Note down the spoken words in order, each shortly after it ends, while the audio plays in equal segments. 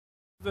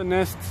The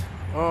nest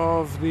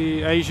of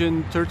the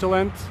Asian turtle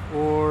ant,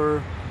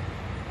 or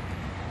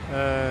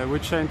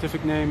which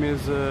scientific name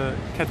is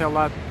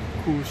cataulacus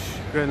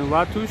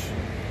granulatus.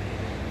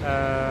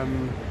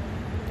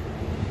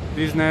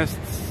 These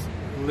nests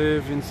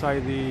live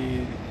inside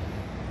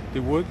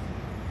the wood,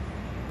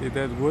 the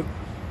dead wood.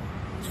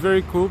 It's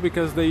very cool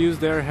because they use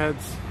their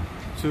heads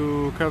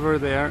to cover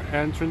their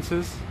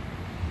entrances,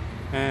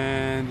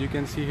 and you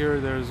can see here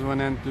there's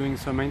one ant doing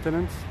some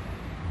maintenance.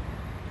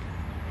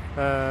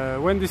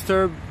 When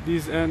disturbed,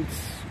 these ants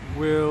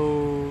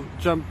will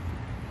jump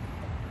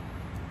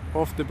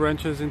off the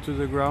branches into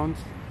the ground,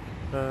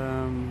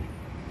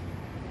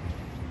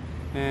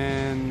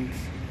 and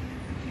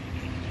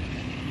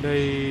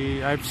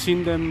I've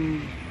seen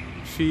them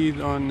feed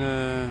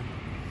on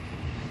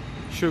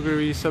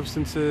sugary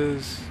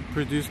substances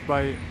produced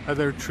by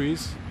other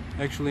trees.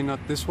 Actually not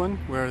this one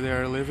where they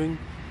are living.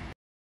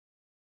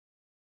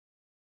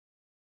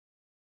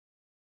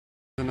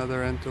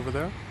 Another ant over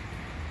there.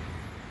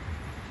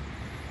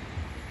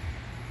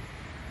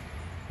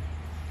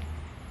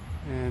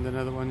 And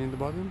another one in the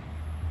bottom,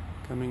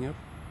 coming up.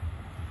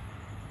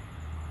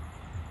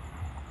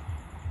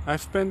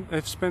 I've spent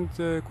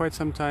quite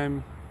some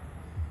time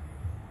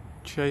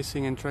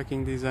chasing and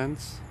tracking these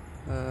ants.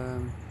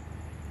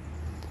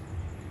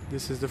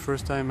 This is the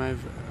first time I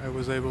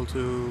was able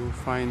to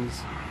find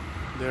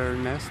their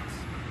nests.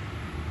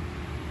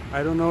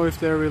 I don't know if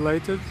they're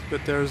related,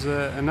 but there's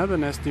another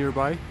nest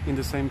nearby in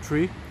the same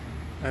tree.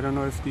 I don't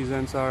know if these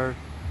ants are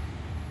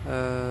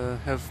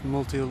have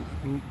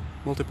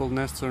multiple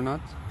nests or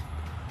not.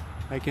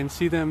 I can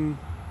see them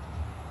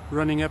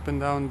running up and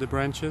down the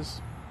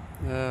branches,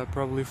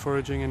 probably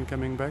foraging and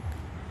coming back.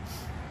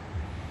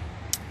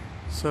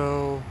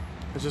 So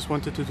I just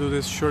wanted to do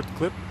this short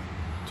clip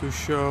to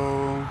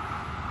show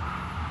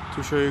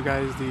you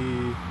guys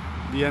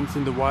the ants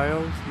in the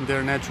wild, in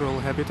their natural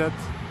habitat.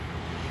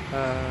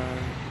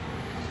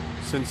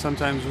 Since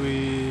sometimes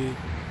we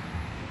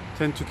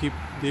tend to keep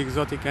the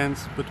exotic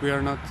ants, but we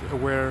are not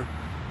aware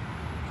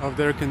of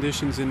their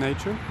conditions in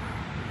nature.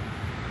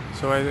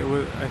 So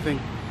I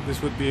think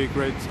this would be a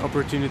great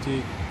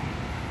opportunity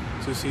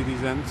to see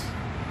these ants.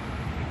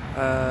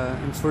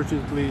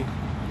 Unfortunately,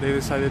 they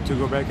decided to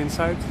go back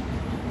inside.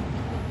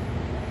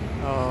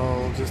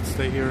 I'll just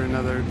stay here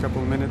another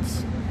couple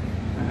minutes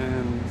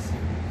and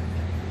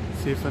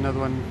see if another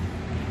one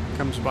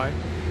comes by.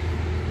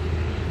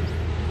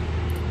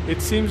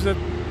 It seems that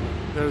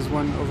there's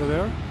one over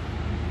there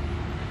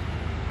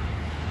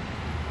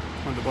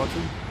on the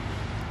bottom.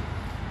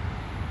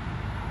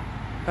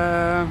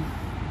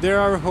 There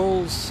are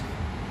holes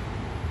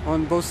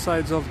on both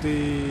sides of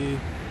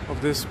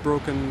this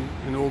broken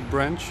and old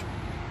branch.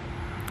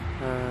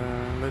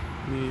 Let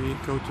me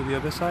go to the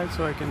other side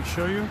so I can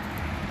show you.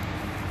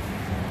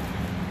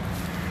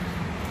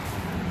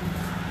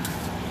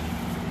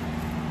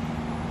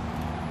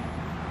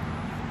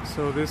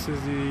 So this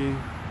is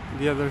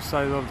the other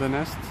side of the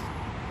nest,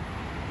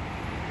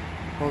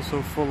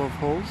 also full of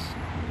holes.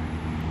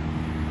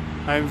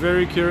 I'm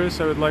very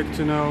curious. I would like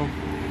to know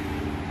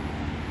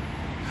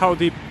how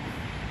deep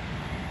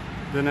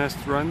the nest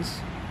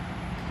runs.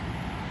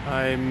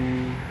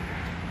 I'm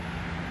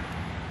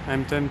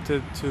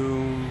tempted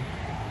to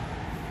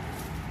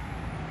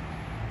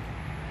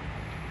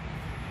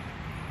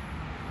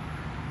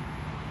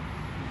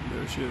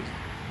there she is.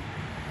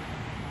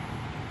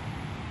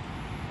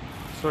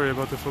 Sorry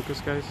about the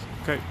focus, guys.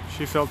 Okay,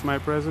 she felt my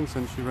presence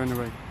and she ran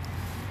away.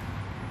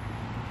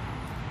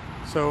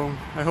 So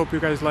I hope you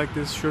guys like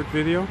this short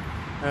video.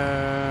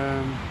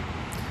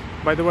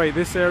 By the way,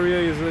 this area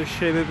is a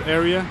shaded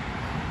area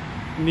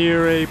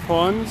near a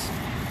pond.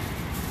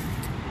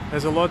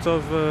 There's a lot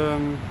of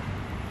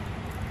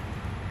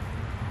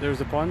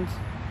there's a pond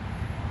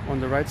on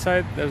the right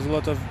side. There's a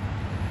lot of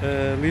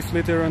leaf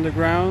litter on the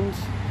ground,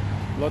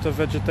 a lot of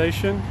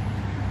vegetation,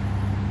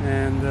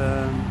 and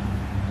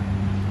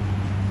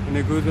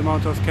a good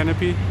amount of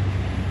canopy.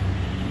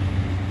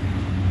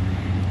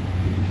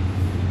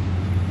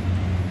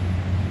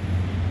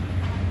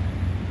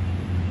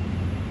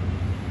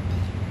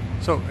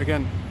 So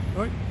again,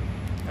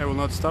 I will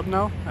not stop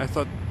now. I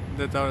thought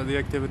that the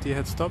activity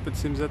had stopped. It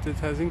seems that it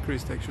has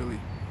increased actually.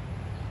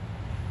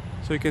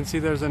 So you can see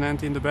there's an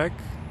ant in the back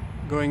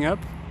going up,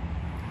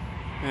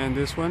 and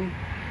this one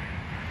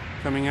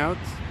coming out.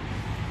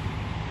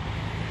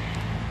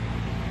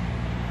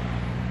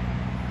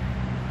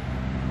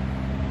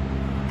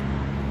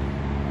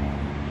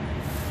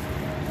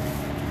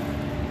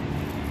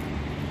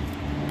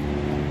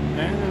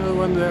 And another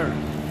one there.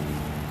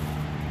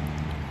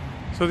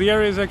 So the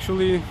area is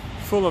actually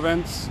full of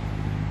ants.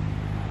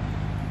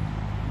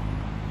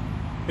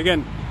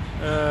 Again,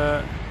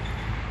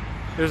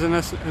 there's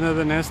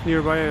another nest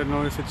nearby. I don't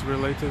know if it's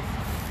related.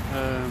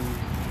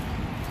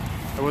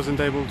 I wasn't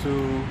able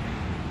to...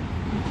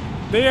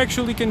 They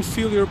actually can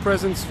feel your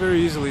presence very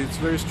easily. It's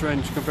very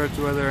strange compared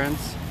to other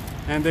ants.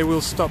 And they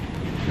will stop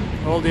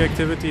all the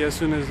activity as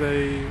soon as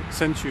they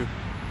sense you.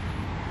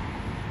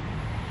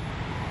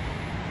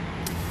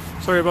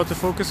 Sorry about the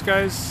focus,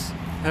 guys.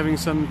 having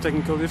some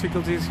technical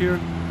difficulties here.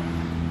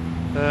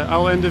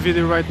 I'll end the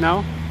video right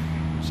now,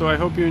 so I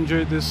hope you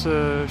enjoyed this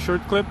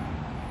short clip,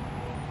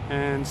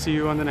 and see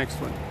you on the next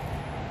one.